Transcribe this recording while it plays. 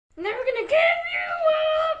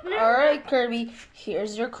Alright, Kirby,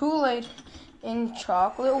 here's your Kool-Aid in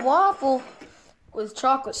chocolate waffle with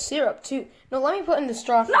chocolate syrup, too. No, let me put in the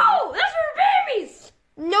straw for you. No, that's for babies!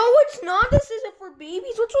 No, it's not. This isn't for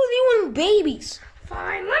babies. What's with you and babies?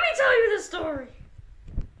 Fine, let me tell you the story.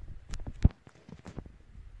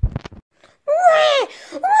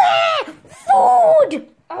 Food!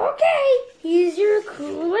 Okay, here's your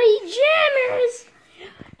Kool-Aid jammers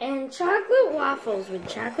and chocolate waffles with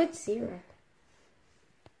chocolate syrup.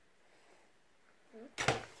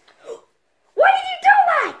 Why did you do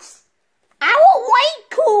that? I want white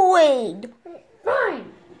Kool-Aid.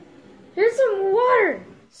 Fine. Here's some water.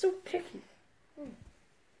 So picky.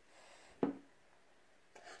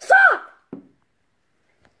 Stop!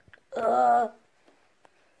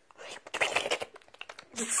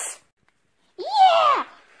 Yeah!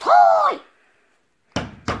 Toy!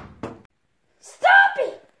 Stop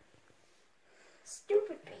it!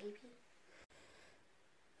 Stupid baby.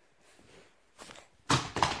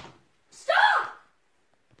 Stop!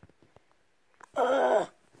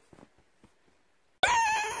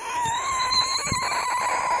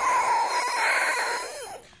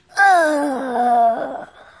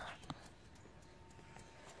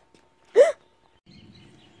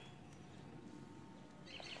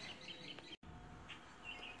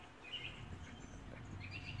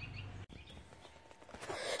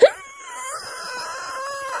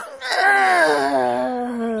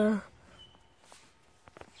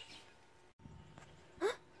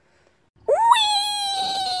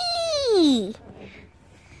 Whee!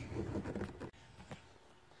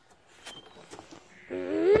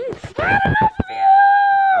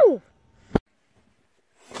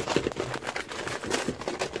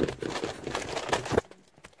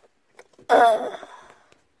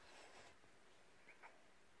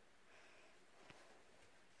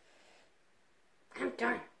 I'm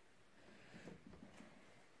done.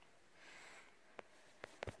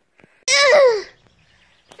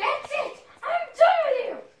 That's it! I'm done with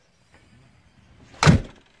you!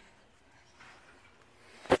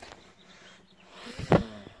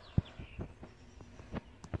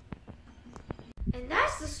 And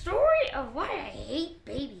that's the story of why I hate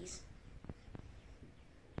babies.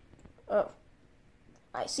 Oh,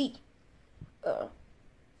 I see. That's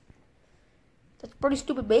a pretty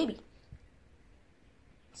stupid baby.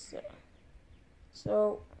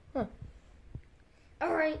 So,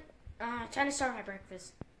 Alright, trying to start my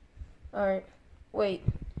breakfast. alright. Wait.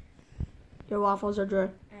 Your waffles are dry.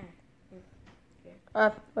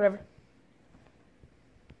 Whatever.